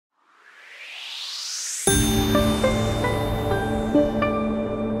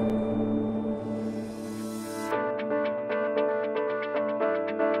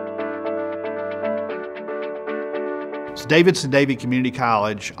Davidson-Davie Community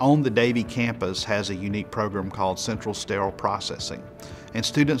College on the Davie campus has a unique program called Central Sterile Processing. And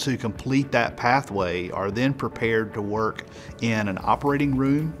students who complete that pathway are then prepared to work in an operating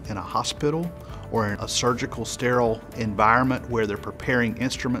room in a hospital or in a surgical sterile environment where they're preparing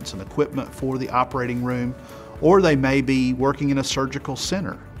instruments and equipment for the operating room, or they may be working in a surgical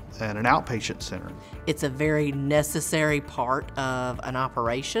center at an outpatient center. It's a very necessary part of an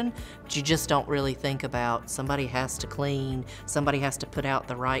operation, but you just don't really think about somebody has to clean, somebody has to put out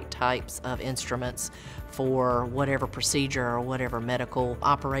the right types of instruments for whatever procedure or whatever medical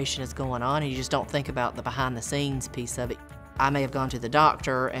operation is going on, and you just don't think about the behind the scenes piece of it. I may have gone to the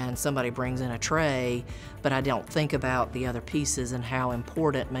doctor and somebody brings in a tray, but I don't think about the other pieces and how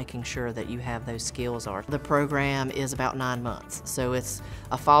important making sure that you have those skills are. The program is about 9 months, so it's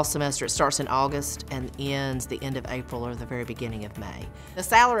a fall semester. It starts in August and ends the end of April or the very beginning of May. The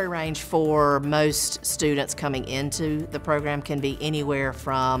salary range for most students coming into the program can be anywhere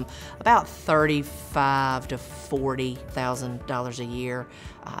from about $35,000 to $40,000 a year.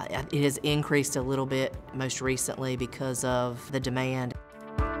 It has increased a little bit most recently because of the demand.